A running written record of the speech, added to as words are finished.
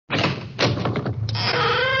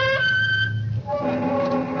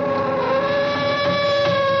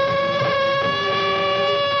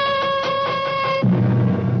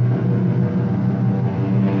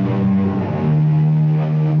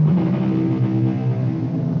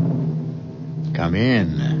Come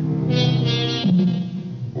in.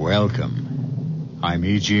 Welcome. I'm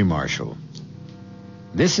E.G. Marshall.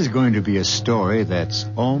 This is going to be a story that's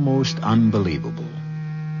almost unbelievable.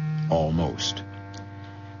 Almost.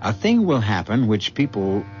 A thing will happen which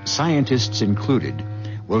people, scientists included,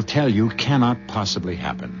 will tell you cannot possibly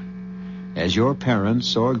happen. As your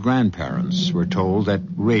parents or grandparents were told that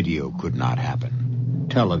radio could not happen.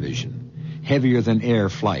 Television, heavier-than-air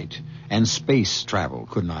flight, and space travel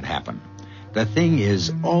could not happen. The thing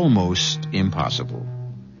is almost impossible.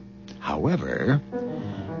 However,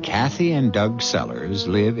 Kathy and Doug Sellers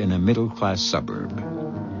live in a middle-class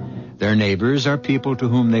suburb. Their neighbors are people to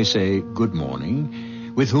whom they say good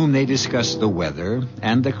morning, with whom they discuss the weather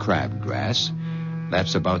and the crabgrass.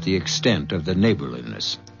 That's about the extent of the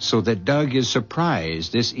neighborliness. So that Doug is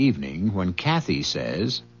surprised this evening when Kathy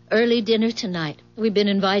says, "Early dinner tonight. We've been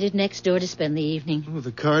invited next door to spend the evening." Oh,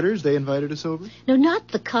 the Carters, they invited us over? No, not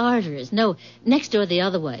the Carters. No, next door the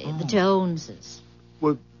other way, the Joneses.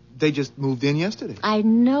 Well, they just moved in yesterday. I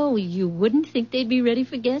know you wouldn't think they'd be ready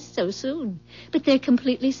for guests so soon, but they're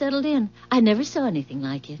completely settled in. I never saw anything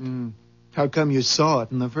like it. How come you saw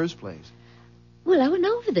it in the first place? Well, I went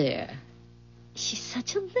over there. She's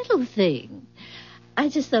such a little thing. I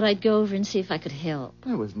just thought I'd go over and see if I could help.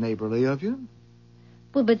 That was neighborly of you.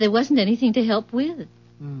 Well, but there wasn't anything to help with.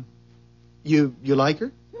 You like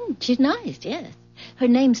her? She's nice, yes. Her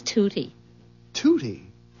name's Tootie. Tootie?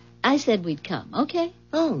 I said we'd come, okay?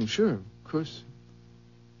 Oh, sure, of course.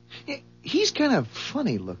 He's kind of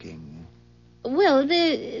funny looking. Well,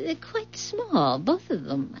 they're quite small, both of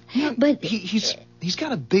them. Yeah, but he's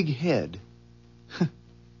got a big head.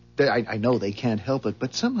 I know they can't help it,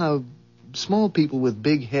 but somehow small people with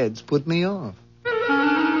big heads put me off.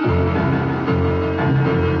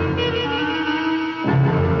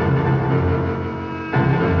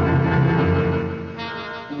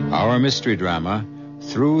 Our mystery drama,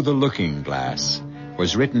 Through the Looking Glass,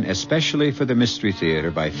 was written especially for the Mystery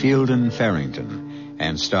Theater by Fielden Farrington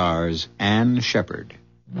and stars Anne Shepard.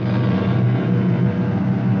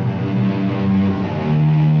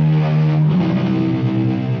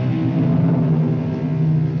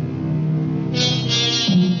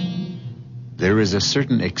 There is a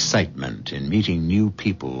certain excitement in meeting new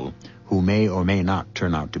people who may or may not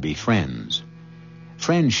turn out to be friends.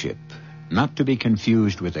 Friendship, not to be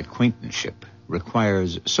confused with acquaintanceship,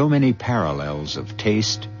 requires so many parallels of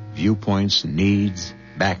taste, viewpoints, needs,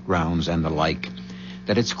 backgrounds, and the like,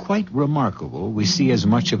 that it's quite remarkable we see as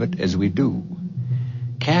much of it as we do.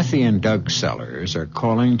 Kathy and Doug Sellers are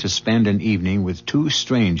calling to spend an evening with two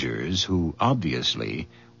strangers who, obviously,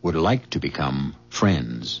 would like to become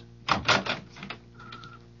friends.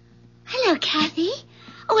 Hello, Kathy.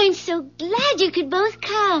 Oh, I'm so glad you could both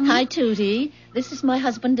come. Hi, Tootie. This is my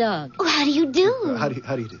husband, Doug. Oh, how do you do? How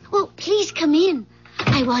do you do? Well, please come in.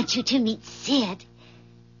 I want you to meet Sid.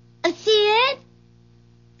 Sid?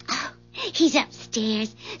 Oh, he's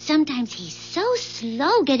upstairs. Sometimes he's so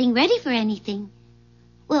slow getting ready for anything.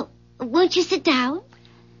 Well, won't you sit down?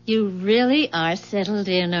 You really are settled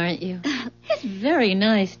in, aren't you? It's very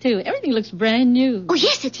nice, too. Everything looks brand new. Oh,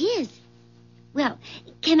 yes, it is. Well,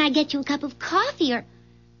 can I get you a cup of coffee or...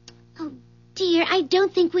 Oh, dear, I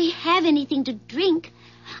don't think we have anything to drink.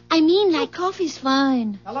 I mean, like... Oh, coffee's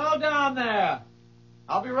fine. Hello down there.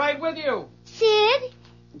 I'll be right with you. Sid,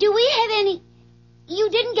 do we have any... You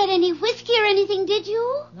didn't get any whiskey or anything, did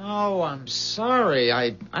you? No, I'm sorry.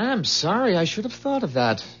 I am sorry. I should have thought of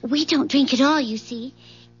that. We don't drink at all, you see.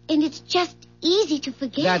 And it's just easy to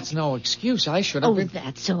forget. That's no excuse. I should have Oh, been...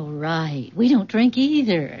 that's all right. We don't drink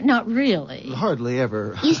either. Not really. Hardly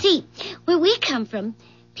ever. You see, where we come from,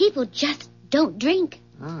 people just don't drink.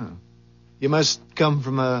 Oh. You must come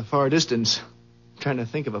from a far distance. I'm trying to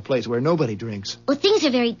think of a place where nobody drinks. Well, things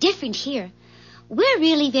are very different here. We're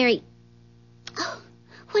really very... Oh,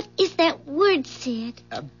 what is that word, Sid?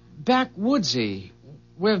 Backwoodsy.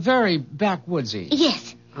 We're very backwoodsy.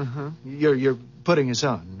 Yes. Uh-huh. You're putting us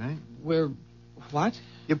on, right? We're... What?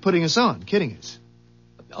 You're putting us on, kidding us.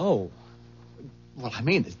 Oh. Well, I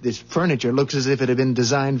mean, this furniture looks as if it had been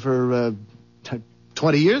designed for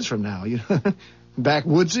 20 years from now. You know?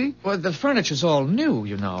 Backwoodsy? Well, the furniture's all new,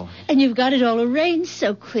 you know. And you've got it all arranged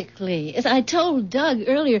so quickly. As I told Doug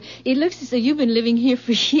earlier, it looks as though you've been living here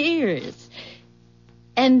for years.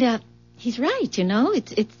 And he's right, you know.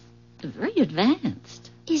 It's very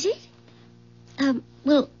advanced. Is it?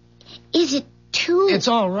 Well, is it too... It's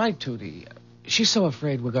all right, Tootie. She's so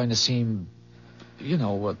afraid we're going to seem, you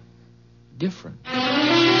know, different.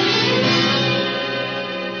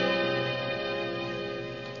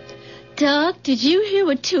 Doc, did you hear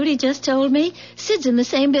what Tootie just told me? Sid's in the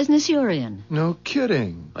same business you're in. No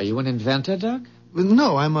kidding. Are you an inventor, Doug?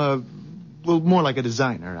 No, I'm more like a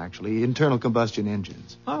designer, actually. Internal combustion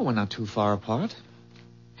engines. Oh, we're not too far apart.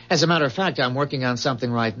 As a matter of fact, I'm working on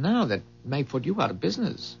something right now that may put you out of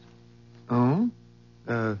business. Oh?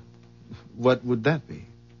 What would that be?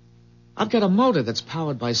 I've got a motor that's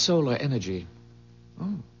powered by solar energy.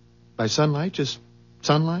 Oh. By sunlight? Just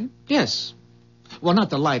sunlight? Yes. Well, not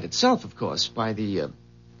the light itself, of course, by the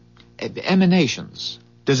emanations.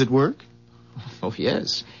 Does it work? Oh,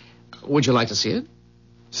 yes. Would you like to see it?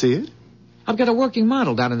 See it? I've got a working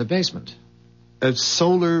model down in the basement. A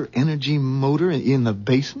solar energy motor in the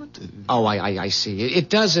basement? Oh, I see. It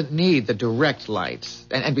doesn't need the direct light.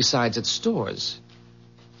 And besides, it stores.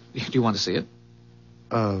 Do you want to see it?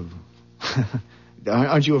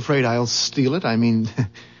 Aren't you afraid I'll steal it? I mean,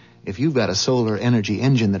 if you've got a solar energy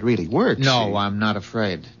engine that really works... No, I'm not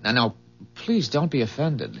afraid. Now, please don't be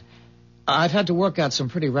offended. I've had to work out some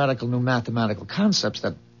pretty radical new mathematical concepts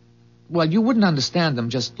that, well, you wouldn't understand them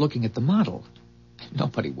just looking at the model.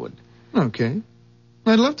 Nobody would. Okay.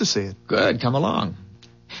 I'd love to see it. Good, come along.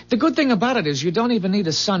 The good thing about it is you don't even need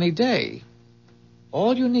a sunny day.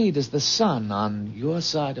 All you need is the sun on your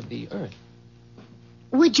side of the earth.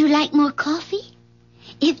 Would you like more coffee?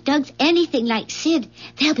 If Doug's anything like Sid,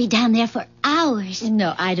 they'll be down there for hours.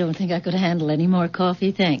 No, I don't think I could handle any more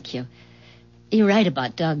coffee, thank you. You're right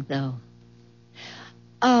about Doug, though.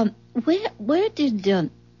 Where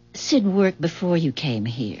did Sid work before you came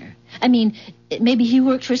here? I mean, maybe he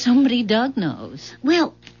worked for somebody Doug knows.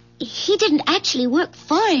 Well, he didn't actually work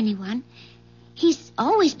for anyone. He's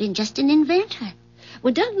always been just an inventor.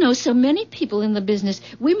 Well, Doug knows so many people in the business.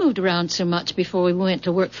 We moved around so much before we went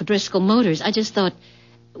to work for Driscoll Motors. I just thought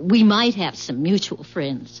we might have some mutual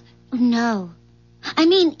friends. No. I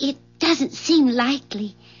mean, it doesn't seem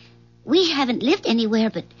likely. We haven't lived anywhere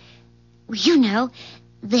but, you know,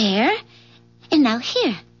 there and now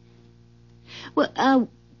here. Well,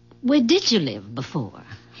 where did you live before?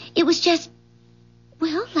 It was just,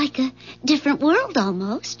 well, like a different world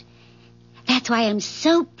almost. That's why I'm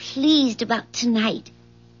so pleased about tonight.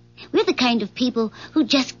 We're the kind of people who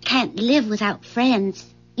just can't live without friends,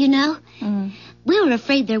 you know? Mm. We were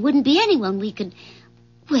afraid there wouldn't be anyone we could,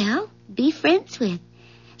 well, be friends with.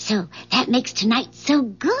 So that makes tonight so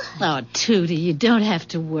good. Oh, Tootie, you don't have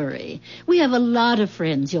to worry. We have a lot of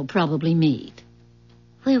friends you'll probably meet.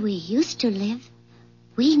 Where we used to live,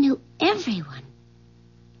 we knew everyone.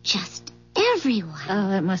 Just everyone. Oh,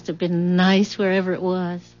 that must have been nice wherever it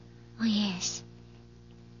was. Oh, yes.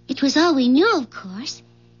 It was all we knew, of course.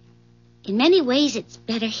 In many ways, it's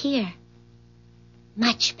better here.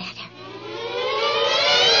 Much better.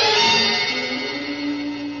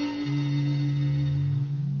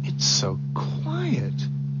 It's so quiet.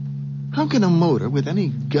 How can a motor with any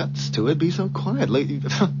guts to it be so quiet?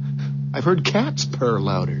 I've heard cats purr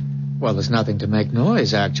louder. Well, there's nothing to make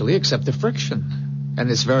noise, actually, except the friction. And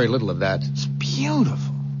there's very little of that. It's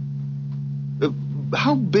beautiful.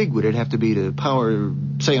 How big would it have to be to power,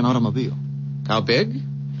 say, an automobile? How big?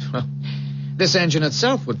 Well, this engine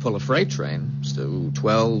itself would pull a freight train. So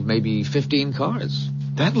 12, maybe 15 cars.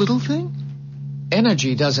 That little thing?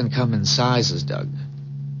 Energy doesn't come in sizes, Doug.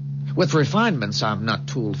 With refinements I'm not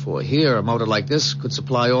tooled for here, a motor like this could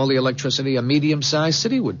supply all the electricity a medium-sized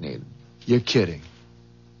city would need. You're kidding.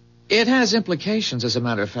 It has implications, as a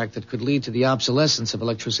matter of fact, that could lead to the obsolescence of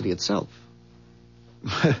electricity itself.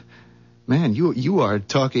 Man, you are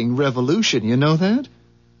talking revolution, you know that?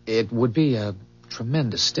 It would be a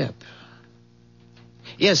tremendous step.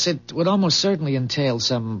 Yes, it would almost certainly entail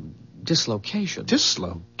some dislocation.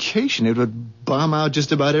 Dislocation? It would bomb out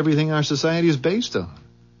just about everything our society is based on.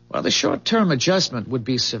 Well, the short-term adjustment would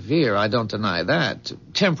be severe, I don't deny that.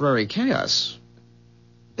 Temporary chaos.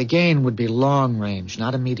 The gain would be long-range,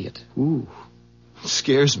 not immediate. Ooh,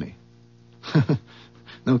 scares me.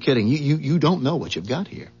 No kidding. You don't know what you've got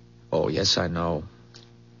here. Oh, yes, I know.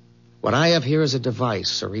 What I have here is a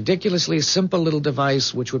device, a ridiculously simple little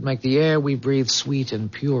device which would make the air we breathe sweet and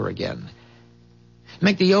pure again.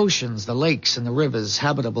 Make the oceans, the lakes, and the rivers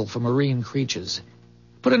habitable for marine creatures.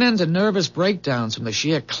 Put an end to nervous breakdowns from the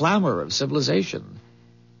sheer clamor of civilization.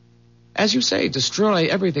 As you say, destroy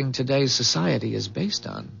everything today's society is based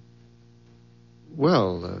on.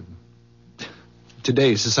 Well,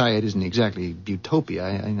 today's society isn't exactly utopia,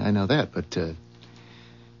 I know that, but,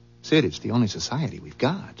 Sid, it's the only society we've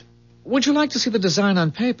got. Would you like to see the design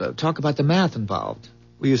on paper? Talk about the math involved.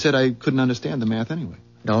 Well, you said I couldn't understand the math anyway.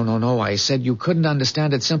 No. I said you couldn't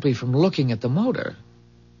understand it simply from looking at the motor.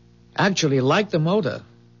 Actually, like the motor,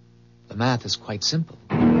 the math is quite simple.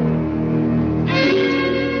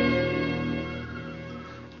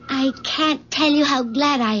 can't tell you how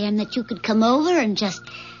glad I am that you could come over and just,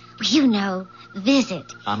 visit.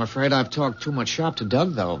 I'm afraid I've talked too much shop to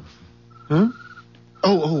Doug, though. Huh?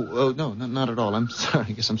 Oh, no, not at all. I'm sorry.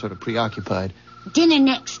 I guess I'm sort of preoccupied. Dinner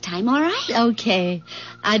next time, all right? Okay.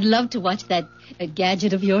 I'd love to watch that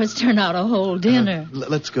gadget of yours turn out a whole dinner.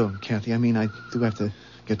 Let's go, Kathy. I mean, I do have to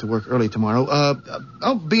get to work early tomorrow.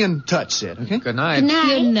 I'll be in touch, Sid, okay? Good night. Good night.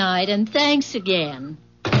 Good night, and thanks again.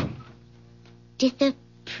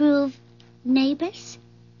 Disapprove neighbors?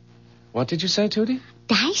 What did you say, Tootie?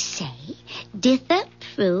 I say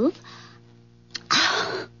disapprove.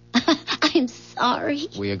 Oh, I'm sorry.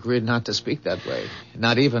 We agreed not to speak that way,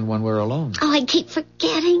 not even when we're alone. Oh, I keep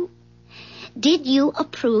forgetting. Did you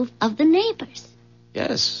approve of the neighbors?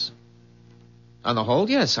 Yes. On the whole,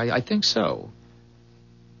 yes, I think so.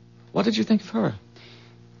 What did you think of her?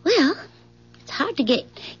 Well, it's hard to get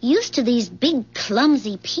used to these big,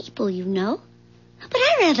 clumsy people, you know. But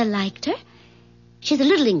I rather liked her. She's a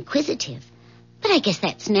little inquisitive, but I guess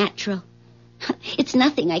that's natural. It's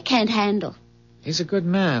nothing I can't handle. He's a good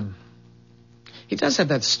man. He does have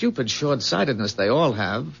that stupid short-sightedness they all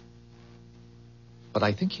have. But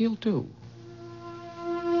I think he'll do.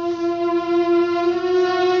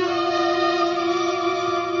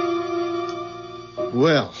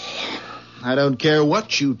 Well, I don't care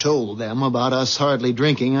what you told them about us hardly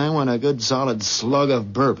drinking. I want a good solid slug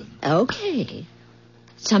of bourbon. Okay.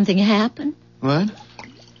 Something happened? What?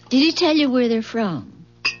 Did he tell you where they're from?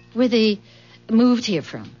 Where they moved here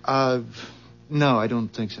from? No, I don't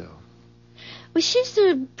think so. Well, she's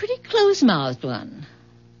a pretty close-mouthed one.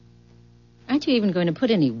 Aren't you even going to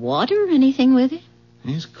put any water or anything with it?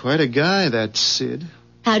 He's quite a guy, that Sid.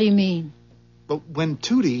 How do you mean? But when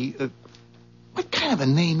Tootie... what kind of a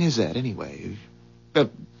name is that, anyway?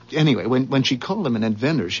 Anyway, when she called him an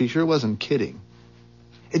inventor, she sure wasn't kidding.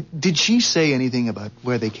 Did she say anything about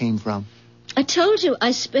where they came from? I told you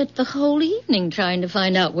I spent the whole evening trying to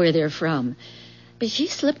find out where they're from. But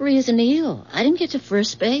she's slippery as an eel. I didn't get to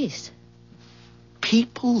first base.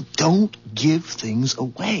 People don't give things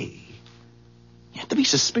away. You have to be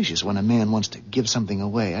suspicious when a man wants to give something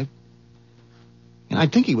away. I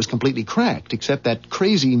think he was completely cracked, except that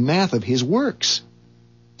crazy math of his works.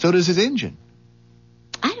 So does his engine.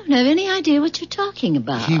 I don't have any idea what you're talking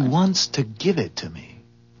about. He wants to give it to me.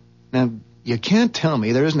 Now, you can't tell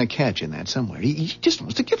me there isn't a catch in that somewhere. He just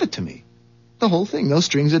wants to give it to me. The whole thing, no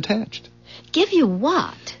strings attached. Give you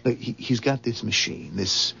what? Look, he's got this machine,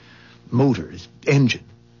 this motor, this engine.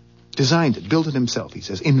 Designed it, built it himself, he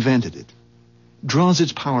says, invented it. Draws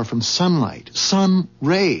its power from sunlight, sun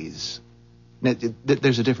rays. Now,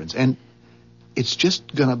 there's a difference, and it's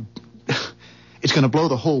just gonna... it's gonna blow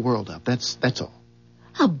the whole world up, that's all.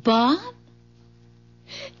 A bomb?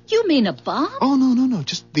 You mean a bomb? Oh, no,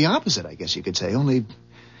 just the opposite, I guess you could say, only...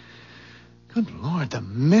 Good Lord, the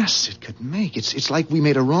mess it could make. It's like we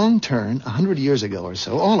made a wrong turn 100 years ago or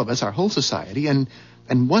so, all of us, our whole society, and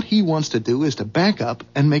what he wants to do is to back up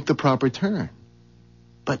and make the proper turn.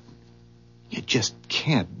 But you just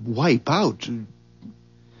can't wipe out.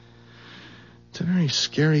 It's a very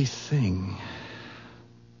scary thing.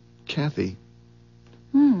 Kathy.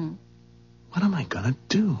 What am I gonna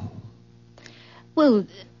do? Well,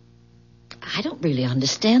 I don't really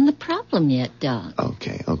understand the problem yet, Doug.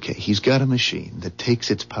 Okay. He's got a machine that takes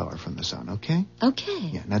its power from the sun, okay? Okay.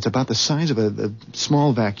 Yeah, and that's about the size of a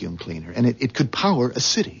small vacuum cleaner, and it could power a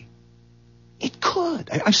city. It could.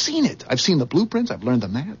 I've seen it. I've seen the blueprints. I've learned the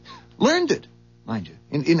math. Learned it, mind you,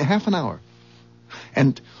 in half an hour.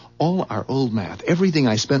 And all our old math, everything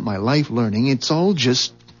I spent my life learning, it's all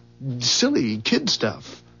just silly kid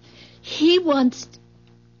stuff.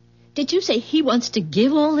 Did you say he wants to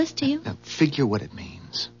give all this to you? Now, figure what it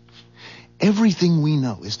means. Everything we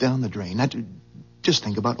know is down the drain. Now, just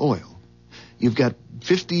think about oil. You've got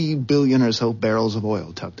 50 billion or so barrels of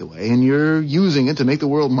oil tucked away, and you're using it to make the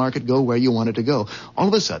world market go where you want it to go. All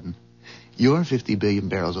of a sudden, your 50 billion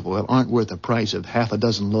barrels of oil aren't worth the price of half a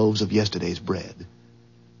dozen loaves of yesterday's bread.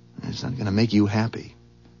 It's not going to make you happy.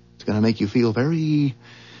 It's going to make you feel very,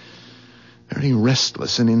 very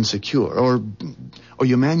restless and insecure. Or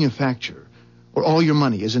you manufacture, or all your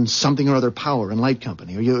money is in something or other power and light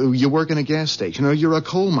company, or you work in a gas station, or you're a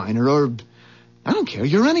coal miner, or I don't care,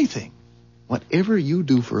 you're anything. Whatever you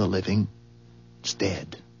do for a living, it's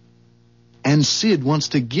dead. And Sid wants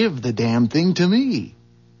to give the damn thing to me.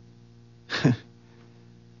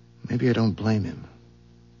 Maybe I don't blame him.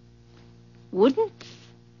 Wouldn't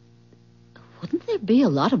there be a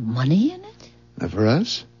lot of money in it? For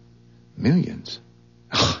us? Millions.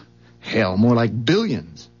 Oh, hell, more like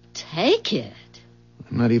billions. Take it.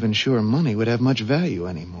 I'm not even sure money would have much value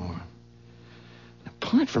anymore.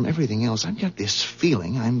 apart from everything else, I've got this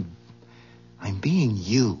feeling I'm being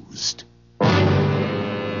used.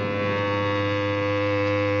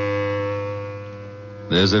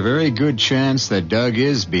 There's a very good chance that Doug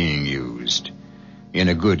is being used. In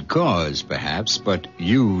a good cause, perhaps, but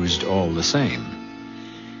used all the same.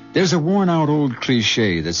 There's a worn-out old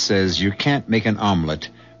cliché that says you can't make an omelet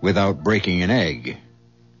without breaking an egg.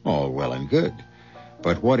 All well and good.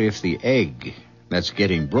 But what if the egg that's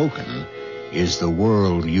getting broken is the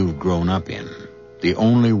world you've grown up in, the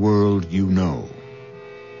only world you know?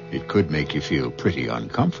 It could make you feel pretty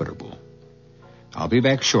uncomfortable. I'll be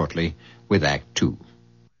back shortly with Act 2.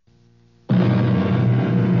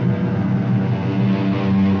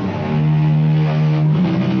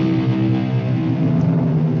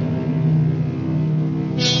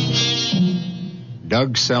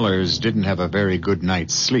 Doug Sellers didn't have a very good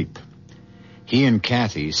night's sleep. He and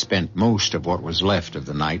Kathy spent most of what was left of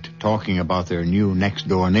the night talking about their new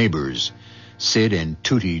next-door neighbors, Sid and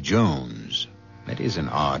Tootie Jones. That is an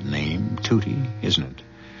odd name, Tootie, isn't it?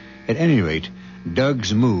 At any rate,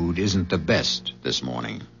 Doug's mood isn't the best this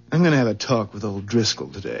morning. I'm going to have a talk with old Driscoll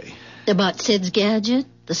today. About Sid's gadget,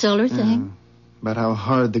 the solar thing? About how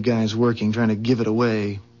hard the guy's working trying to give it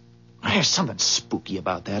away. There's something spooky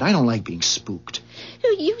about that. I don't like being spooked.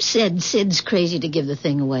 You said Sid's crazy to give the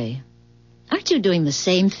thing away. Aren't you doing the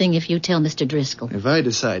same thing if you tell Mr. Driscoll? If I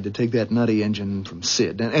decide to take that nutty engine from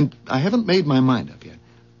Sid, and I haven't made my mind up yet.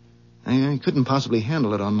 I couldn't possibly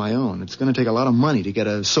handle it on my own. It's going to take a lot of money to get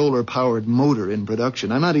a solar-powered motor in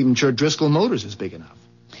production. I'm not even sure Driscoll Motors is big enough.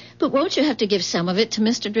 But won't you have to give some of it to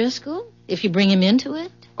Mr. Driscoll if you bring him into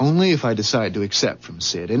it? Only if I decide to accept from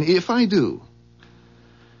Sid. And if I do,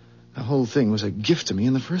 the whole thing was a gift to me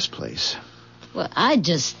in the first place. Well, I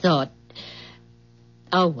just thought...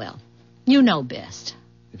 Oh, well, you know best.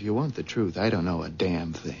 If you want the truth, I don't know a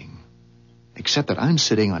damn thing. Except that I'm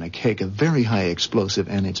sitting on a cake of very high explosive,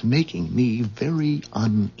 and it's making me very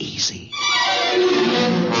uneasy.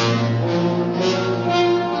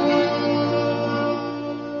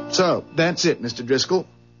 So, that's it, Mr. Driscoll.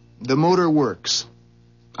 The motor works.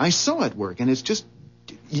 I saw it work, and it's just...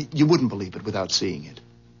 You wouldn't believe it without seeing it.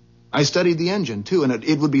 I studied the engine, too, and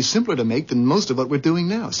it would be simpler to make than most of what we're doing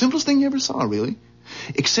now. Simplest thing you ever saw, really.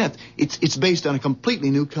 Except it's based on a completely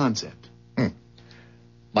new concept.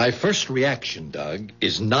 My first reaction, Doug,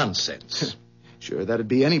 is nonsense. Sure, that'd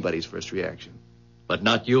be anybody's first reaction. But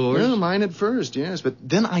not yours? Well, mine at first, yes. But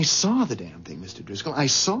then I saw the damn thing, Mr. Driscoll. I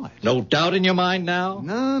saw it. No doubt in your mind now?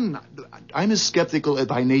 No. I'm as skeptical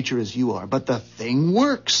by nature as you are, but the thing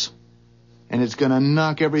works. And it's going to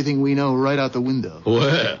knock everything we know right out the window.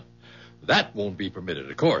 Well, that won't be permitted,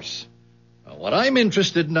 of course. Now, what I'm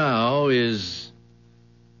interested now is...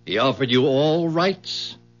 He offered you all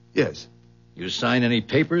rights? Yes. You sign any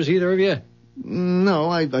papers, either of you? No,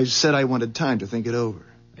 I said I wanted time to think it over.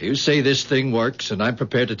 You say this thing works, and I'm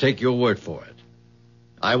prepared to take your word for it.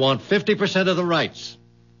 I want 50% of the rights.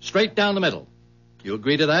 Straight down the middle. You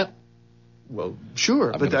agree to that? Well,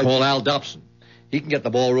 sure, I'm but going to call Al Dobson. He can get the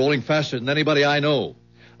ball rolling faster than anybody I know.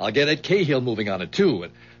 I'll get Ed Cahill moving on it, too.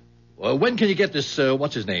 And, when can you get this,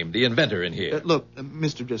 what's his name, the inventor in here? Look,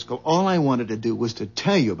 Mr. Driscoll, all I wanted to do was to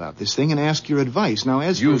tell you about this thing and ask your advice. Now,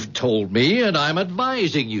 as You've told me, and I'm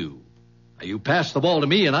advising you. Now, you pass the ball to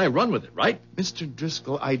me, and I run with it, right? Mr.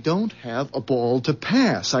 Driscoll, I don't have a ball to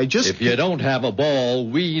pass. If you don't have a ball,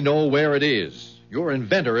 we know where it is. Your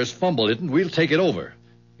inventor has fumbled it, and we'll take it over.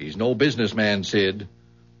 He's no businessman, Sid.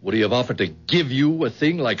 Would he have offered to give you a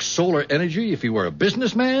thing like solar energy if he were a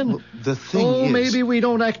businessman? Well, the thing is... maybe we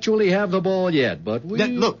don't actually have the ball yet, but we...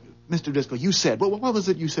 Look, Mr. Driscoll, you said... What was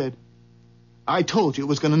it you said? I told you it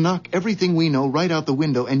was going to knock everything we know right out the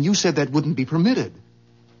window, and you said that wouldn't be permitted.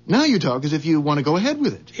 Now you talk as if you want to go ahead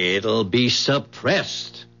with it. It'll be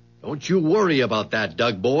suppressed. Don't you worry about that,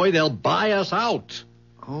 Doug boy. They'll buy us out.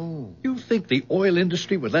 Oh. You think the oil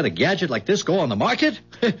industry would let a gadget like this go on the market?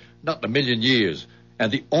 Not in a million years.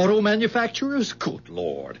 And the auto manufacturers? Good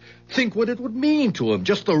Lord. Think what it would mean to them,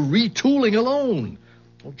 just the retooling alone.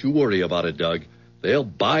 Don't you worry about it, Doug. They'll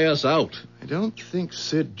buy us out. I don't think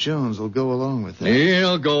Sid Jones will go along with that.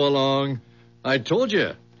 He'll go along. I told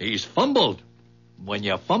you, he's fumbled. When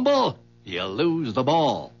you fumble, you lose the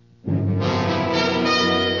ball.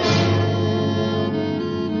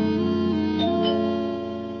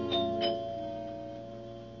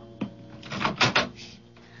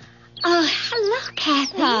 Oh, hello,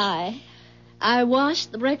 Kathy. Hi. I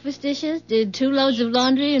washed the breakfast dishes, did 2 loads of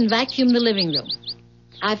laundry, and vacuumed the living room.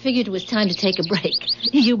 I figured it was time to take a break.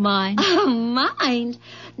 You mind? Oh, mind?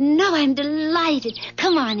 No, I'm delighted.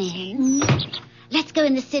 Come on in. Let's go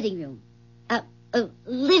in the sitting room.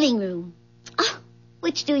 Living room. Oh,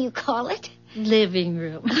 Which do you call it? Living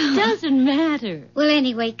room. It doesn't matter. Well,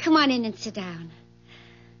 anyway, come on in and sit down.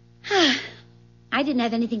 I didn't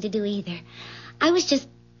have anything to do either. I was just...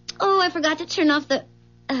 Oh, I forgot to turn off the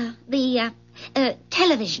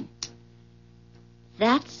television.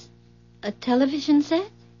 That's a television set?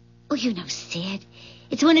 Oh, you know Sid.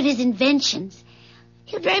 It's one of his inventions.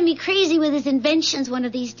 He'll drive me crazy with his inventions one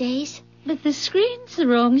of these days. But the screen's the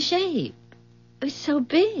wrong shape. It's so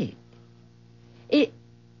big. It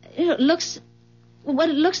looks... What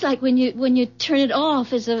it looks like when you turn it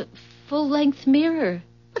off is a full-length mirror.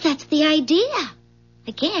 Well, that's the idea,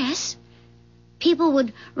 I guess. People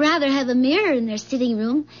would rather have a mirror in their sitting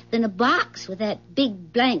room than a box with that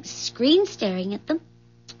big blank screen staring at them.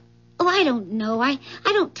 Oh, I don't know. I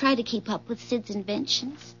don't try to keep up with Sid's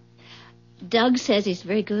inventions. Doug says he's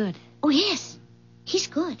very good. Oh, yes. He's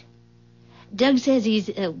good. Doug says he's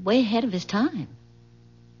way ahead of his time.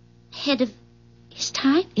 Ahead of his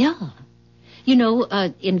time? Yeah. You know,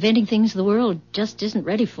 inventing things the world just isn't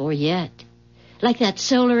ready for yet. Like that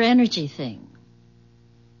solar energy thing.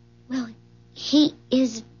 Well, he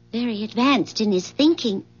is very advanced in his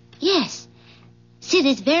thinking. Yes. Sid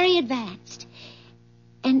is very advanced.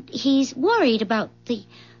 And he's worried about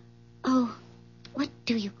what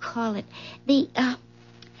do you call it? The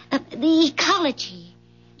ecology.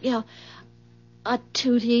 Yeah.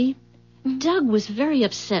 Tootie, Doug was very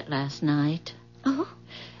upset last night. Oh?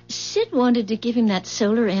 Sid wanted to give him that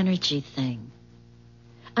solar energy thing.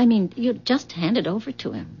 I mean, you just hand it over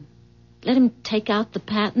to him. Let him take out the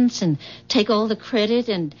patents and take all the credit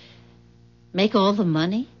and make all the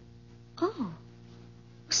money. Oh.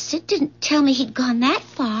 Sid didn't tell me he'd gone that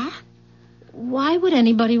far. Why would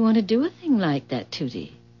anybody want to do a thing like that,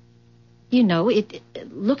 Tootie? You know, it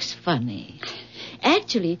looks funny.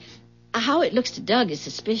 Actually, how it looks to Doug is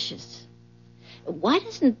suspicious. Why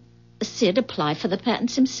doesn't Sid apply for the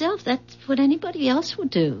patents himself? That's what anybody else would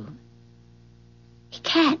do. He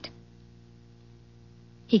can't.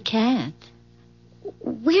 He can't?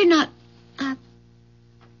 We're not,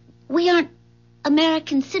 we aren't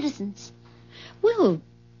American citizens. Well,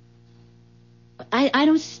 I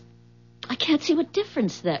can't see what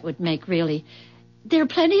difference that would make, really. There are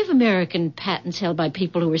plenty of American patents held by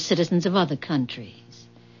people who are citizens of other countries.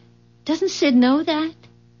 Doesn't Sid know that?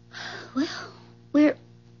 Well,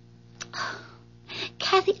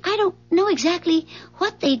 Kathy, I don't know exactly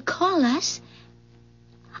what they'd call us.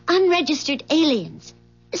 Unregistered aliens.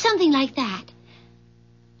 Something like that.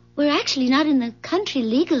 We're actually not in the country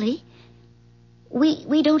legally.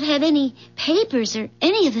 We don't have any papers or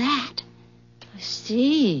any of that. I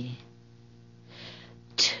see.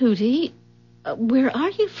 Tootie, where are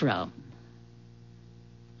you from?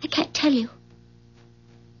 I can't tell you.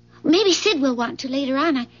 Maybe Sid will want to later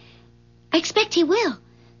on. I expect he will.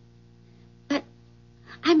 But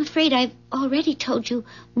I'm afraid I've already told you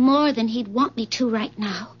more than he'd want me to right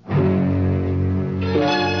now.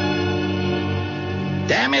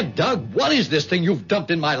 Damn it, Doug, what is this thing you've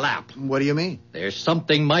dumped in my lap? What do you mean? There's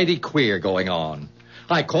something mighty queer going on.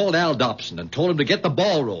 I called Al Dobson and told him to get the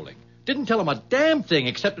ball rolling. Didn't tell him a damn thing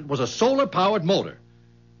except it was a solar-powered motor.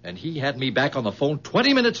 And he had me back on the phone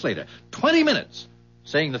 20 minutes later. 20 minutes!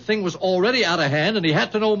 Saying the thing was already out of hand and he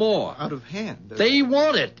had to know more. Out of hand? They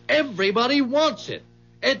want it. Everybody wants it.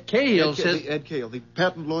 Ed Cahill says... Ed Cahill, the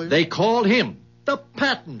patent lawyer? They called him. The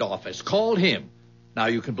patent office called him. Now,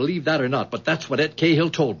 you can believe that or not, but that's what Ed Cahill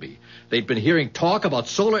told me. They'd been hearing talk about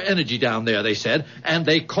solar energy down there, they said, and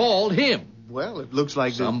they called him. Well, it looks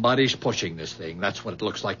like... Somebody's pushing this thing. That's what it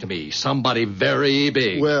looks like to me. Somebody very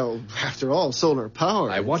big. Well, after all, solar power...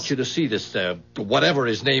 I want you to see this, whatever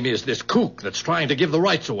his name is, this kook that's trying to give the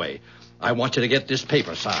rights away. I want you to get this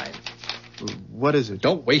paper signed. What is it?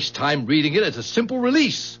 Don't waste time reading it. It's a simple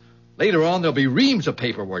release. Later on, there'll be reams of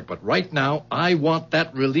paperwork, but right now, I want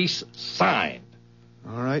that release signed.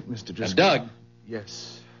 All right, Mr. Driscoll. And Doug.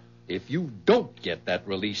 Yes? If you don't get that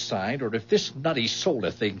release signed, or if this nutty solar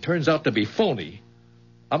thing turns out to be phony,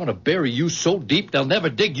 I'm going to bury you so deep they'll never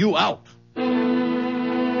dig you out. I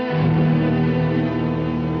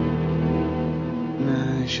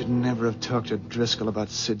should never have talked to Driscoll about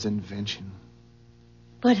Sid's invention.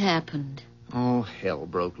 What happened? Oh, hell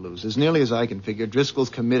broke loose. As nearly as I can figure, Driscoll's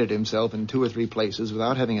committed himself in 2 or 3 places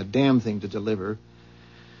without having a damn thing to deliver.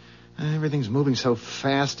 Everything's moving so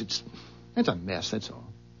fast, it's a mess, that's all.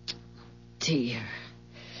 Dear.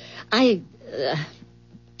 I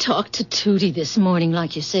talked to Tootie this morning,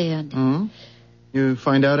 like you said. Hmm? You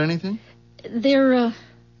find out anything? They're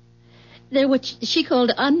what she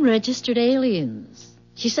called unregistered aliens.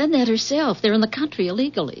 She said that herself. They're in the country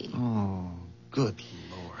illegally. Oh, good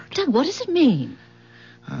Lord. Doug, what does it mean?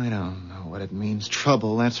 I don't know. know what it means.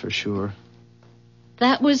 Trouble, that's for sure.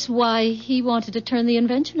 That was why he wanted to turn the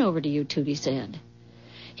invention over to you, Tootie said.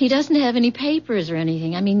 He doesn't have any papers or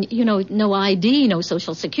anything. I mean, no ID, no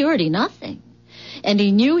Social Security, nothing. And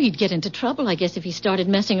he knew he'd get into trouble, I guess, if he started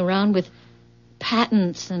messing around with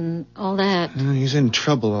patents and all that. He's in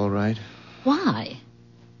trouble, all right. Why?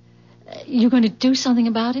 You going to do something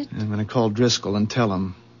about it? I'm going to call Driscoll and tell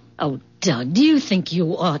him. Oh, Doug, do you think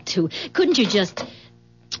you ought to? Couldn't you just...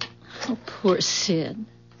 Oh, poor Sid.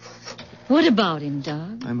 What about him,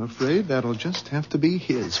 Doug? I'm afraid that'll just have to be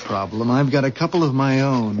his problem. I've got a couple of my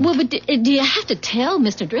own. Well, but do you have to tell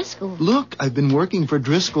Mr. Driscoll? Look, I've been working for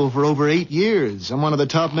Driscoll for over 8 years. I'm one of the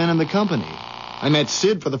top men in the company. I met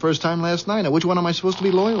Sid for the first time last night. Now, which one am I supposed to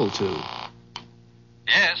be loyal to?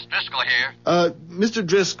 Yes, Driscoll here. Mr.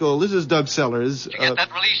 Driscoll, this is Doug Sellers. Did you get that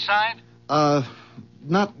release signed?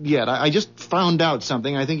 Not yet. I just found out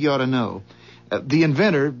something I think you ought to know. The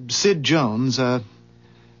inventor, Sid Jones,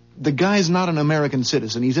 the guy's not an American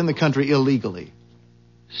citizen. He's in the country illegally.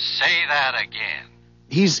 Say that again.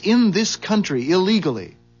 He's in this country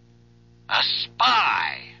illegally. A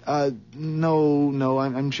spy? No,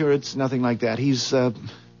 I'm sure it's nothing like that. He's, I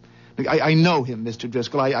know him, Mr.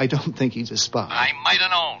 Driscoll. I don't think he's a spy. I might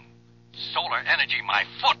have known. Solar energy, my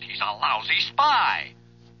foot. He's a lousy spy.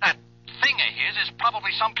 That thing of his is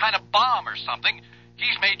probably some kind of bomb or something.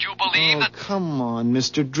 He's made you believe that... Come on,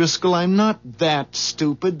 Mr. Driscoll. I'm not that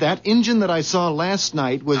stupid. That engine that I saw last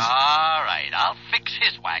night was... All right, I'll fix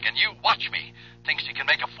his wagon. You watch me. Thinks he can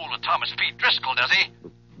make a fool of Thomas P. Driscoll, does he?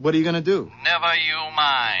 What are you going to do? Never you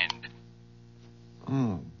mind.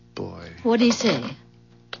 Oh, boy. What'd he say?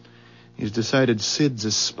 He's decided Sid's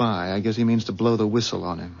a spy. I guess he means to blow the whistle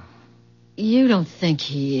on him. You don't think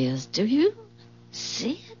he is, do you?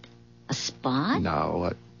 Sid? A spy?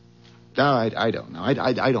 No, I don't know.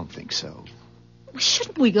 I don't think so.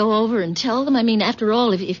 Shouldn't we go over and tell them? I mean, after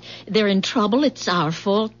all, if they're in trouble, it's our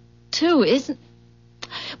fault, too, isn't...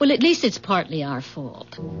 Well, at least it's partly our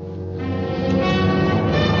fault.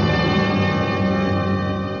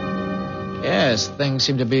 Yes, things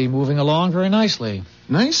seem to be moving along very nicely.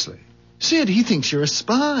 Nicely? Sid, he thinks you're a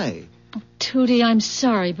spy. Oh, Tootie, I'm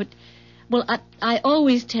sorry, but... Well, I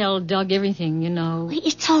always tell Doug everything, you know.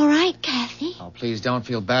 It's all right, Kathy. Oh, please don't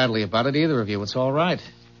feel badly about it, either of you. It's all right.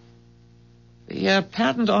 The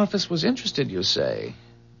patent office was interested, you say.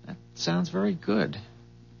 That sounds very good.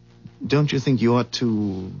 Don't you think you ought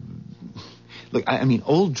to... Look, I mean,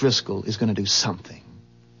 old Driscoll is going to do something.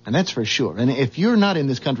 And that's for sure. And if you're not in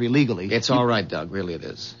this country legally... It's all right, Doug. Really it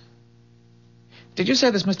is. Did you say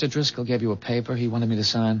this Mr. Driscoll gave you a paper he wanted me to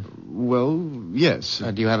sign? Well, yes.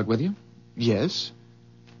 Do you have it with you? Yes.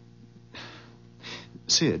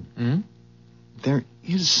 Sid, Hmm? there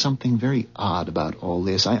is something very odd about all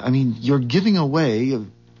this. I mean, you're giving away...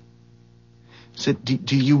 Sid,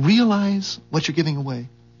 do you realize what you're giving away?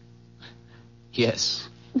 Yes.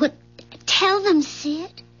 But tell them,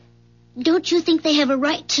 Sid. Don't you think they have a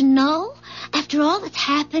right to know after all that's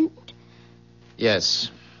happened? Yes.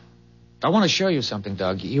 I want to show you something,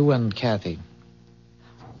 Doug. You and Kathy.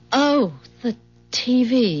 Oh, the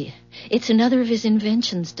TV. It's another of his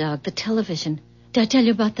inventions, Doug, the television. Did I tell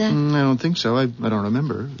you about that? I don't think so. I don't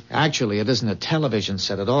remember. Actually, it isn't a television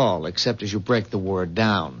set at all, except as you break the word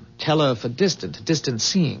down. Tele for distant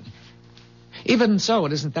seeing. Even so,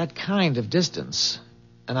 it isn't that kind of distance.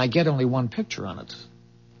 And I get only one picture on it.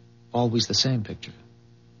 Always the same picture.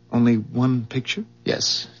 Only one picture?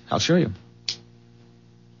 Yes, I'll show you.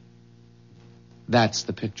 That's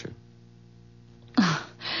the picture. Oh,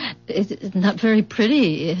 it's not very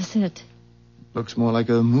pretty, is it? Looks more like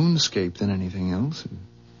a moonscape than anything else.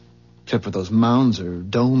 Except for those mounds or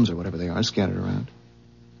domes or whatever they are scattered around.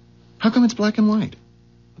 How come it's black and white?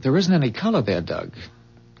 There isn't any color there, Doug.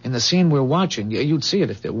 In the scene we're watching, you'd see it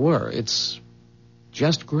if there were. It's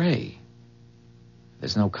just gray.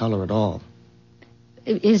 There's no color at all.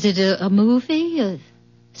 Is it a movie? A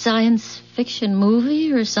science fiction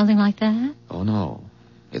movie or something like that? Oh, no.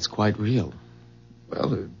 It's quite real.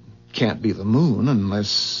 Well, it can't be the moon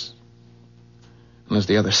unless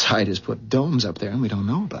the other side has put domes up there and we don't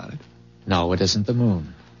know about it. No, it isn't the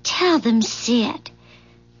moon. Tell them, Sid.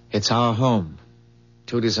 It's our home.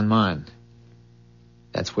 Tootie's and mine.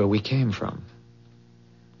 That's where we came from.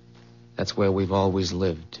 That's where we've always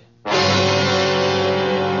lived.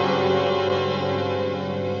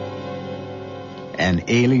 An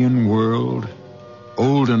alien world,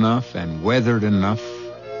 old enough and weathered enough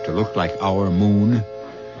to look like our moon.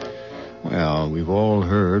 Well, we've all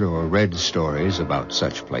heard or read stories about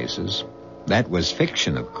such places. That was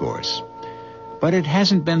fiction, of course. But it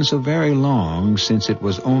hasn't been so very long since it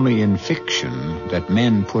was only in fiction that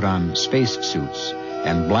men put on spacesuits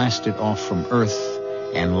and blasted off from Earth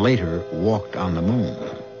and later walked on the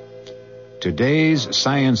moon. Today's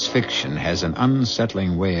science fiction has an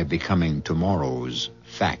unsettling way of becoming tomorrow's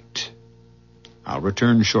fact. I'll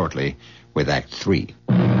return shortly with Act 3.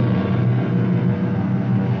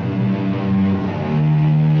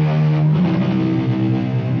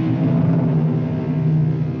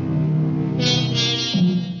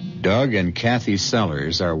 Doug and Kathy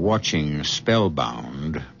Sellers are watching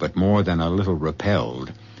spellbound, but more than a little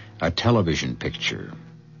repelled, a television picture.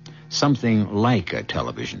 Something like a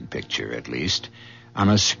television picture, at least, on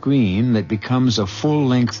a screen that becomes a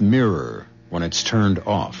full-length mirror when it's turned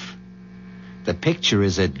off. The picture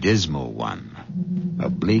is a dismal one, a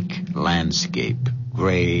bleak landscape,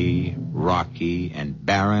 gray, rocky, and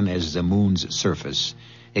barren as the moon's surface,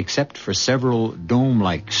 except for several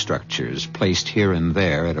dome-like structures placed here and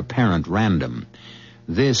there at apparent random.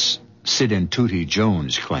 This, Sid and Tootie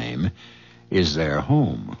Jones claim, is their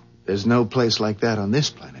home. There's no place like that on this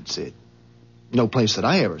planet, Sid. No place that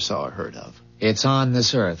I ever saw or heard of. It's on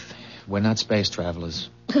this Earth. We're not space travelers.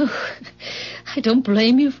 Oh, I don't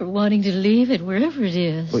blame you for wanting to leave it, wherever it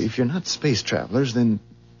is. Well, if you're not space travelers, then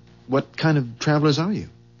what kind of travelers are you?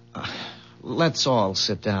 Let's all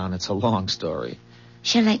sit down. It's a long story.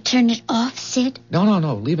 Shall I turn it off, Sid? No.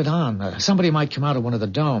 Leave it on. Somebody might come out of one of the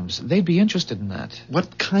domes. They'd be interested in that.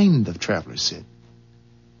 What kind of travelers, Sid?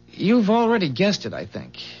 You've already guessed it, I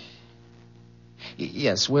think.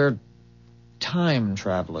 Yes, we're time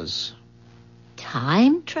travelers.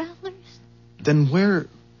 Time travelers? Then when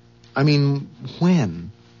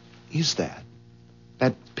is that?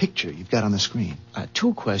 That picture you've got on the screen.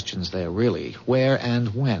 Two questions there, really. Where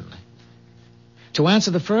and when? To answer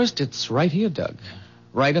the first, it's right here, Doug.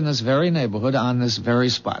 Right in this very neighborhood, on this very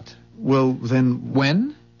spot. Well, then...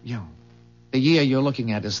 When? Yeah. The year you're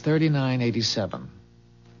looking at is 3987.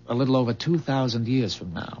 A little over 2,000 years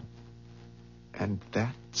from now. And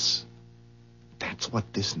that's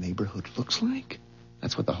what this neighborhood looks like?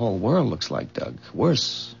 That's what the whole world looks like, Doug.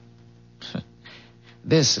 Worse.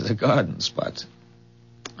 This is a garden spot.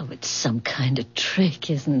 Oh, it's some kind of trick,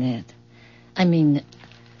 isn't it? I mean,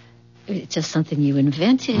 it's just something you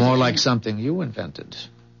invented. More like something you invented.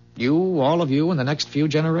 You, all of you, in the next few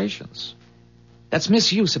generations. That's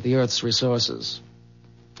misuse of the Earth's resources.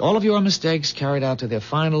 All of your mistakes carried out to their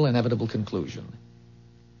final, inevitable conclusion.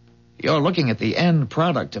 You're looking at the end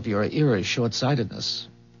product of your era's short-sightedness.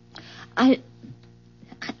 I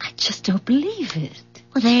just don't believe it.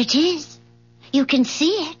 Well, there it is. You can see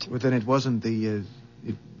it. Well, then it wasn't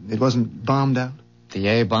it wasn't bombed out? The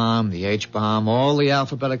A-bomb, the H-bomb, all the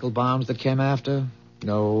alphabetical bombs that came after?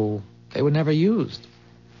 No, they were never used.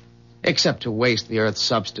 Except to waste the Earth's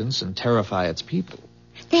substance and terrify its people.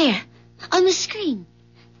 There, on the screen.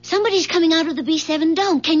 Somebody's coming out of the B7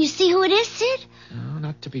 dome. Can you see who it is, Sid? No,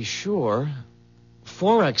 not to be sure.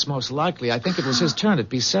 Forex, most likely. I think it was his turn at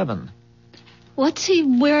B7. What's he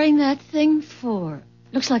wearing that thing for?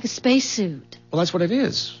 Looks like a spacesuit. Well, that's what it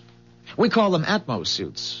is. We call them Atmos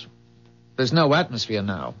suits. There's no atmosphere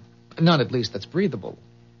now. None, at least, that's breathable.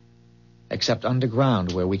 Except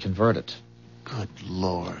underground, where we convert it. Good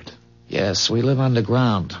Lord. Yes, we live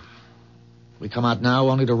underground. We come out now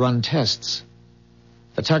only to run tests.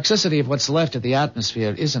 The toxicity of what's left of the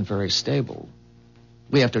atmosphere isn't very stable.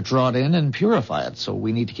 We have to draw it in and purify it, so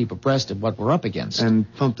we need to keep abreast of what we're up against.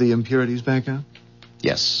 And pump the impurities back out?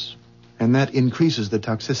 Yes. And that increases the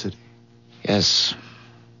toxicity? Yes.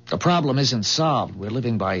 The problem isn't solved. We're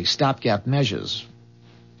living by stopgap measures.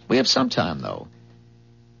 We have some time, though.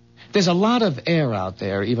 There's a lot of air out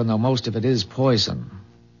there, even though most of it is poison.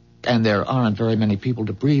 And there aren't very many people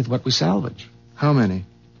to breathe what we salvage. How many?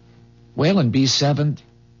 Well, in B7...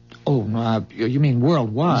 Oh, no, you mean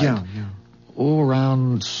worldwide? Yeah. Oh,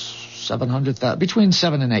 around 700,000. Between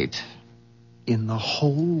 7 and 8. In the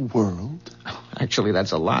whole world? Actually,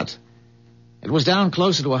 that's a lot. It was down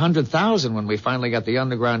closer to 100,000 when we finally got the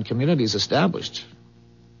underground communities established.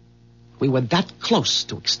 We were that close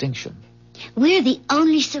to extinction. We're the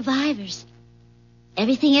only survivors.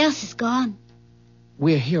 Everything else is gone.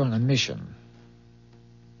 We're here on a mission.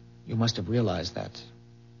 You must have realized that.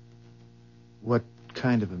 What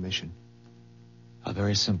kind of a mission? A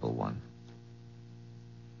very simple one.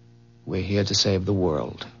 We're here to save the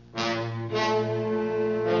world.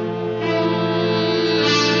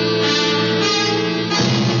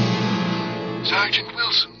 Sergeant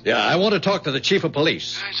Wilson. Yeah, I want to talk to the chief of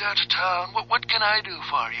police. He's out of town. What can I do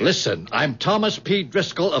for you? Listen, I'm Thomas P.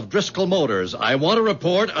 Driscoll of Driscoll Motors. I want to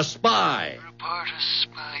report a spy. Report a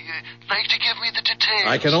spy. You'd like to give me the details?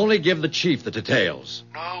 I can only give the chief the details.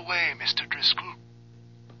 No way, Mr. Driscoll.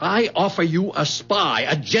 I offer you a spy,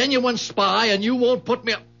 a genuine spy, and you won't put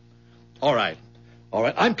me... All right.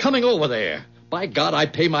 I'm coming over there. By God, I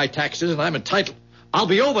pay my taxes, and I'm entitled. I'll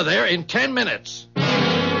be over there in 10 minutes.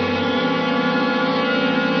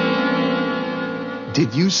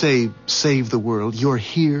 Did you say save the world? You're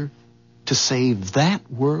here to save that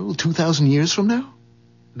world 2,000 years from now?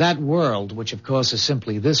 That world, which of course is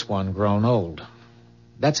simply this one grown old,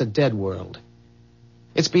 that's a dead world.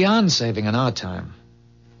 It's beyond saving in our time.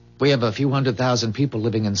 We have a few 100,000 people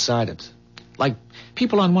living inside it, like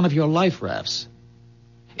people on one of your life rafts.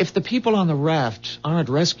 If the people on the raft aren't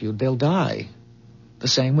rescued, they'll die. The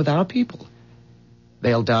same with our people.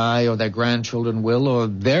 They'll die, or their grandchildren will, or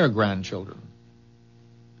their grandchildren.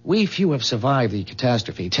 We few have survived the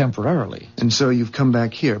catastrophe temporarily. And so you've come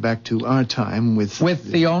back here, back to our time with... With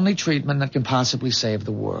the only treatment that can possibly save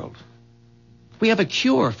the world. We have a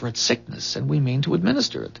cure for its sickness, and we mean to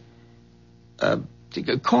administer it.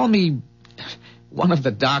 Call me one of the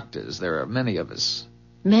doctors. There are many of us.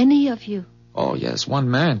 Many of you? Oh, yes, one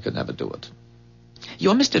man could never do it.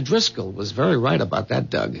 Your Mr. Driscoll was very right about that,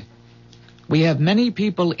 Doug. We have many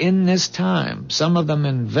people in this time, some of them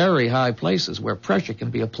in very high places where pressure can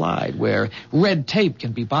be applied, where red tape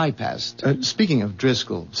can be bypassed. Speaking of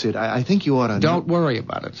Driscoll, Sid, I think you ought to... Don't worry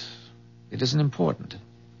about it. It isn't important.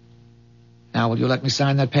 Now, will you let me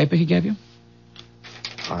sign that paper he gave you?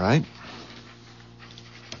 All right.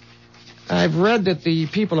 I've read that the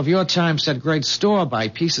people of your time set great store by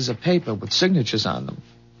pieces of paper with signatures on them.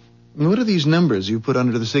 What are these numbers you put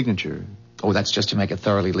under the signature? Oh, that's just to make it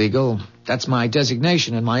thoroughly legal. That's my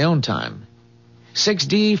designation in my own time.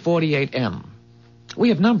 6D48M. We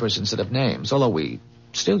have numbers instead of names, although we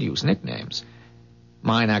still use nicknames.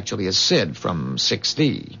 Mine actually is Sid from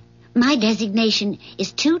 6D. My designation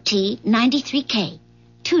is 2T93K.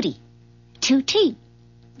 Tootie. 2T.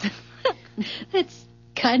 That's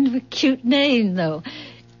kind of a cute name, though,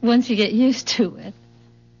 once you get used to it.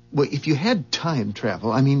 Well, if you had time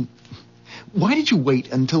travel, why did you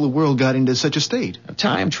wait until the world got into such a state?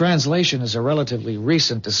 Time translation is a relatively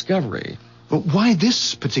recent discovery. But why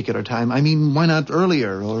this particular time? Why not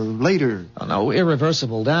earlier or later? Oh, no,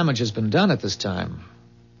 irreversible damage has been done at this time.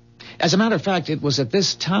 As a matter of fact, it was at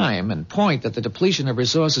this time and point that the depletion of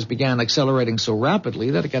resources began accelerating so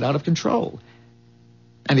rapidly that it got out of control.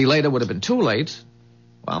 Any later would have been too late.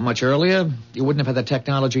 Well, much earlier, you wouldn't have had the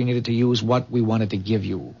technology needed to use what we wanted to give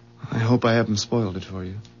you. I hope I haven't spoiled it for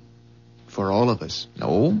you. For all of us.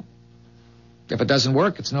 No. If it doesn't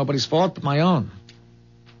work, it's nobody's fault but my own.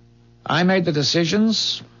 I made the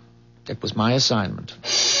decisions. It was my assignment.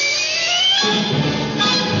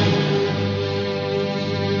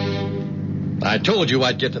 I told you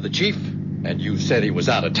I'd get to the chief, and you said he was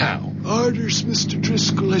out of town. Orders, Mr.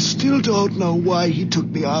 Driscoll. I still don't know why he took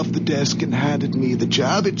me off the desk and handed me the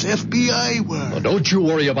job. It's FBI work. Well, don't you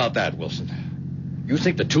worry about that, Wilson. You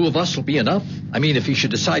think the two of us will be enough? If he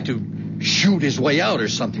should decide to shoot his way out or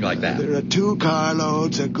something like that. There are 2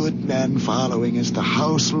 carloads of good men following us. The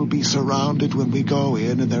house will be surrounded when we go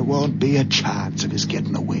in, and there won't be a chance of his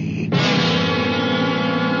getting away.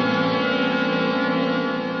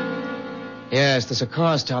 Yes, there's a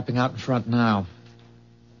car stopping out in front now.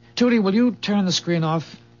 Tootie, will you turn the screen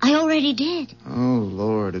off? I already did. Oh,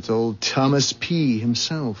 Lord, it's old Thomas P.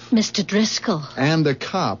 himself. Mr. Driscoll. And a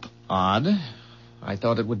cop. Odd. I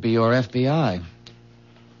thought it would be your FBI.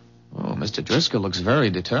 Oh, Mr. Driscoll looks very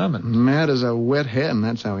determined. Mad as a wet hen,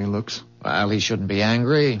 that's how he looks. Well, he shouldn't be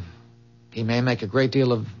angry. He may make a great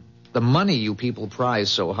deal of the money you people prize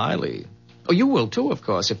so highly. Oh, you will too, of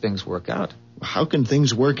course, if things work out. How can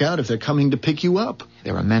things work out if they're coming to pick you up?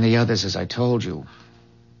 There are many others, as I told you.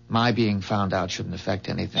 My being found out shouldn't affect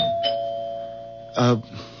anything.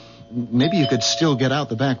 Maybe you could still get out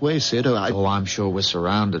the back way, Sid. Oh, I'm sure we're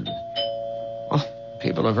surrounded. Oh,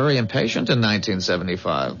 people are very impatient in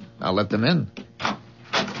 1975. I'll let them in.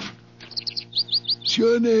 Is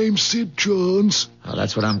your name Sid Jones? Oh,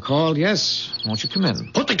 that's what I'm called, yes. Won't you come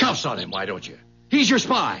in? Put the cuffs on him, why don't you? He's your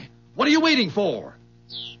spy. What are you waiting for?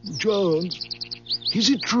 Jones, is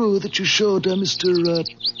it true that you showed Mr.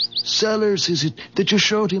 Sellers, is it that you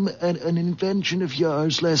showed him an invention of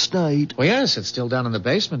yours last night? Well, yes, it's still down in the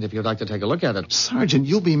basement if you'd like to take a look at it. Sergeant,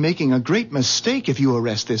 you'll be making a great mistake if you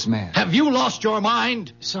arrest this man. Have you lost your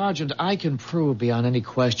mind? Sergeant, I can prove beyond any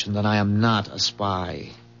question that I am not a spy.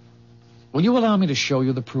 Will you allow me to show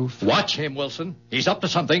you the proof? Watch him, Wilson. He's up to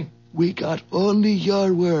something. We got only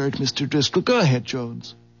your word, Mr. Driscoll. Go ahead,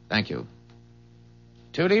 Jones. Thank you.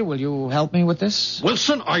 Tootie, will you help me with this?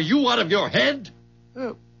 Wilson, are you out of your head?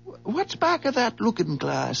 What's back of that looking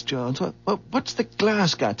glass, Jones? What's the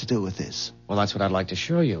glass got to do with this? Well, that's what I'd like to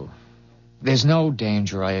show you. There's no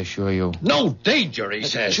danger, I assure you. No danger, he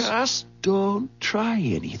says. Just don't try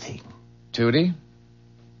anything. Tootie?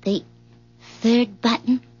 The third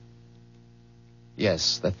button?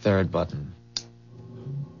 Yes, the third button.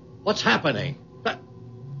 What's happening?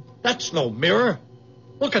 That's no mirror.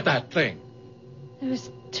 Look at that thing. It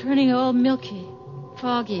was turning all milky,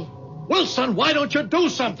 foggy. Wilson, why don't you do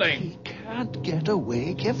something? He can't get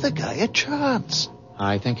away. Give the guy a chance.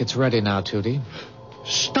 I think it's ready now, Tootie.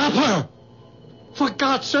 Stop her! For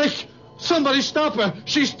God's sake, somebody stop her.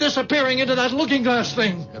 She's disappearing into that looking glass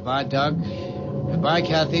thing. Goodbye, Doug. Goodbye,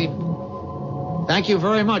 Kathy. Thank you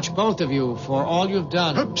very much, both of you, for all you've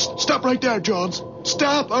done. Stop right there, Jones.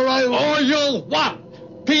 Stop, or I'll... Or you'll what?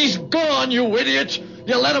 He's gone, you idiot.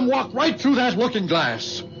 You let him walk right through that looking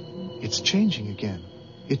glass. It's changing again.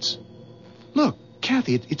 Look,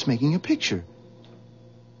 Kathy, it's making a picture.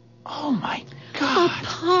 Oh, my God. A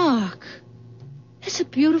park. It's a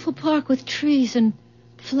beautiful park with trees and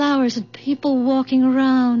flowers and people walking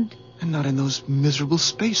around. And not in those miserable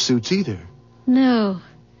spacesuits either. No.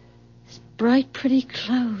 It's bright, pretty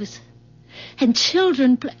clothes. And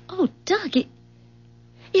children play... Oh, Doug,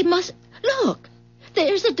 it must... Look,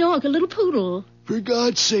 there's a dog, a little poodle. For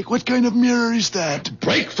God's sake, what kind of mirror is that?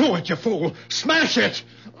 Break through it, you fool. Smash it.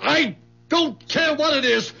 I don't care what it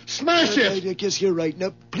is. Smash it. I guess you're right.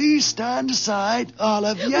 Now, please stand aside, all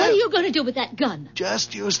of you. What are you going to do with that gun?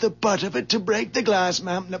 Just use the butt of it to break the glass,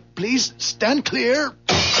 ma'am. Now, please stand clear.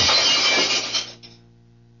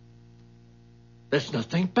 There's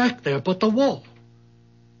nothing back there but the wall.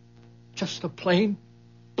 Just a plain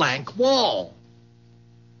blank wall.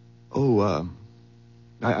 Oh,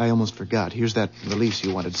 I almost forgot. Here's that release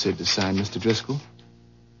you wanted Sid to sign, Mr. Driscoll.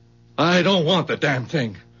 I don't want the damn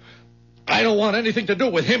thing. I don't want anything to do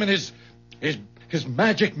with him and his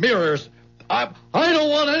magic mirrors. I don't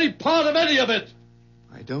want any part of any of it.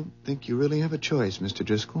 I don't think you really have a choice, Mr.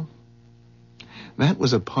 Driscoll. That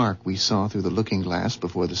was a park we saw through the looking glass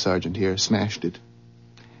before the sergeant here smashed it.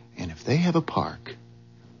 And if they have a park,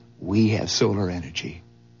 we have solar energy.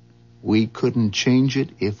 We couldn't change it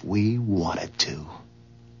if we wanted to.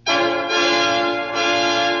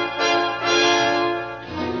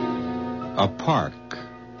 A park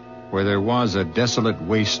where there was a desolate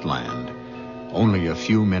wasteland only a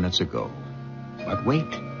few minutes ago. But wait,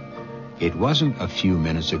 it wasn't a few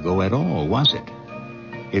minutes ago at all, was it?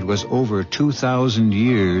 It was over 2,000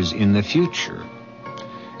 years in the future.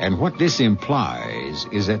 And what this implies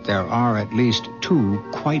is that there are at least two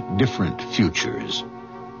quite different futures,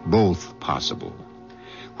 both possible,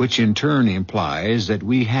 which in turn implies that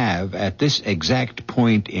we have, at this exact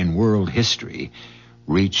point in world history,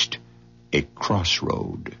 reached a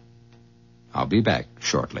crossroad. I'll be back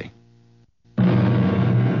shortly.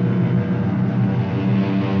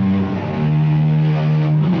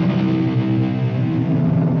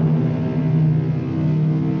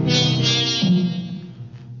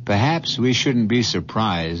 Perhaps we shouldn't be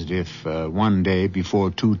surprised if one day,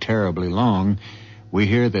 before too terribly long, we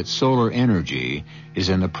hear that solar energy is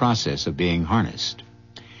in the process of being harnessed.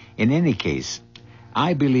 In any case,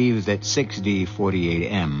 I believe that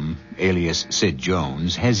 6D48M, alias Sid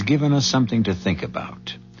Jones, has given us something to think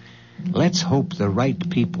about. Let's hope the right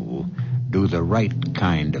people do the right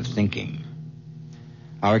kind of thinking.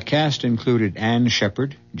 Our cast included Ann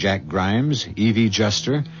Shepard, Jack Grimes, Evie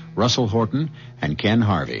Juster, Russell Horton, and Ken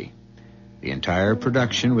Harvey. The entire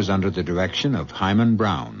production was under the direction of Hyman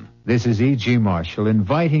Brown. This is E.G. Marshall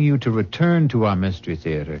inviting you to return to our Mystery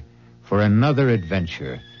Theater for another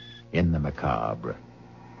adventure in the macabre.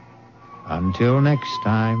 Until next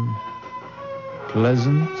time,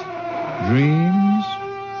 pleasant dreams.